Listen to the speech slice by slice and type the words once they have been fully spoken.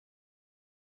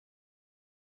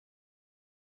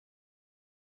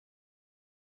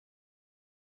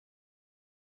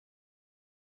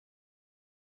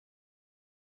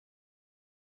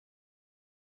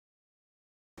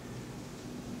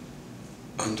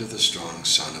Under the strong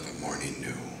sun of a morning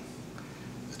new,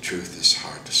 the truth is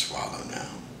hard to swallow now.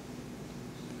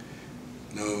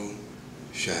 No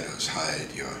shadows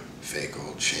hide your fake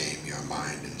old shame, your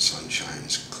mind in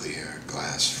sunshine's clear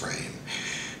glass frame.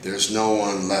 There's no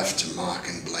one left to mock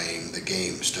and blame, the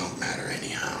games don't matter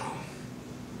anyhow.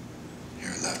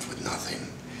 You're left with nothing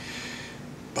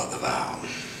but the vow,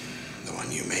 the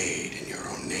one you made in your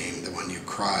own name, the one you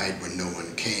cried when no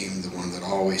one came, the one that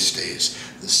always stays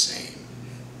the same.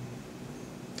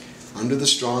 Under the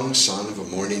strong sun of a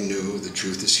morning new, the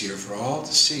truth is here for all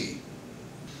to see.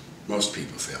 Most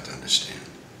people fail to understand.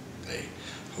 They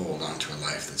hold on to a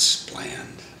life that's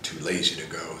bland, too lazy to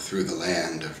go through the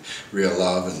land of real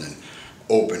love, and an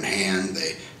open hand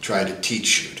they try to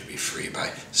teach you to be free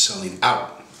by selling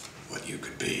out what you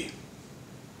could be.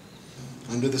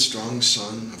 Under the strong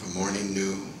sun of a morning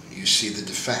new, you see the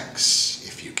defects,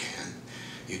 if you can.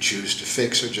 You choose to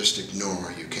fix or just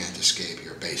ignore. You can't escape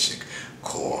your basic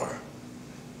core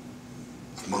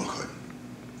of monkhood,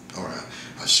 or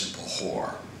a simple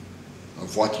whore,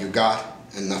 of what you got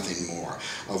and nothing more,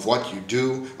 of what you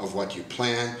do, of what you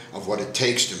plan, of what it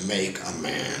takes to make a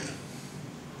man.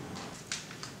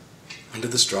 Under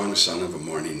the strong sun of a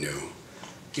morning new,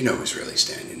 you know who's really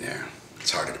standing there.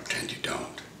 It's harder to pretend you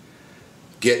don't.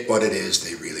 Get what it is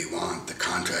they really want, the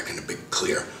contract in a big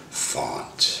clear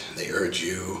font. They urge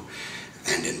you,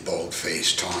 and in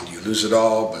bold-faced taunt, you lose it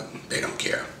all, but they don't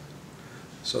care.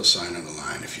 So sign on the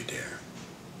line if you dare.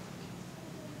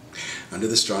 Under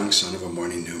the strong sun of a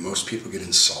morning new, most people get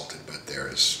insulted, but there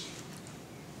is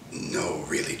no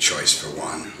really choice for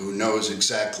one who knows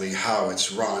exactly how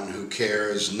it's run, who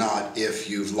cares not if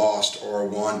you've lost or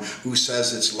won, who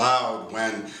says it's loud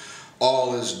when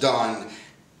all is done.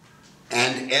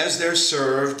 And as they're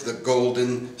served the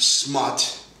golden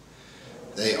smut,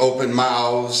 they open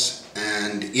mouths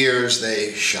and ears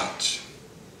they shut.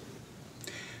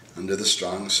 Under the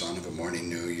strong sun of a morning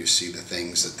new, you see the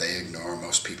things that they ignore.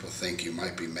 Most people think you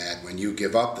might be mad when you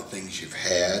give up the things you've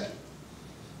had.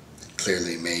 It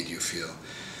clearly made you feel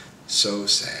so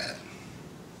sad.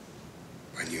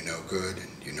 When you know good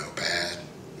and you know bad,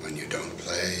 when you don't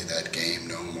play that game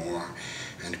no more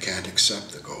and can't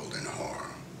accept the golden whore.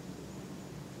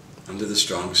 Under the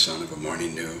strong sun of a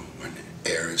morning new, when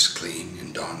air is clean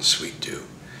and dawn's sweet dew,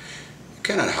 you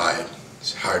cannot hide.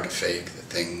 It's hard to fake the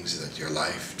things that your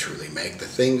life truly make. The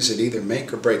things that either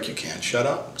make or break you can't shut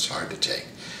up. It's hard to take.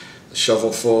 The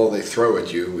shovelful they throw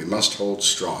at you, we must hold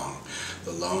strong.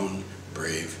 The lone,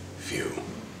 brave few.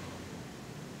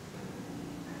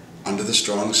 Under the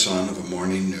strong sun of a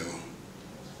morning new,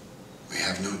 we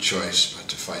have no choice but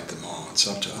to fight them all. It's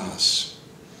up to us.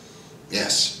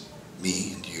 Yes,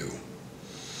 me and you.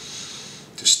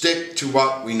 To stick to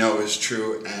what we know is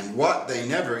true and what they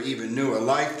never even knew, a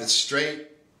life that's straight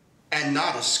and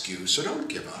not askew. So don't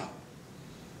give up.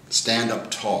 Stand up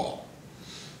tall.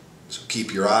 So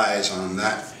keep your eyes on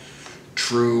that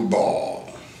true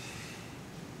ball.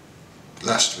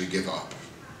 Lest we give up,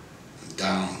 and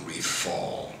down we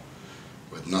fall,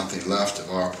 with nothing left of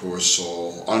our poor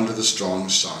soul under the strong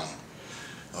sun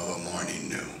of a morning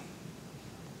new.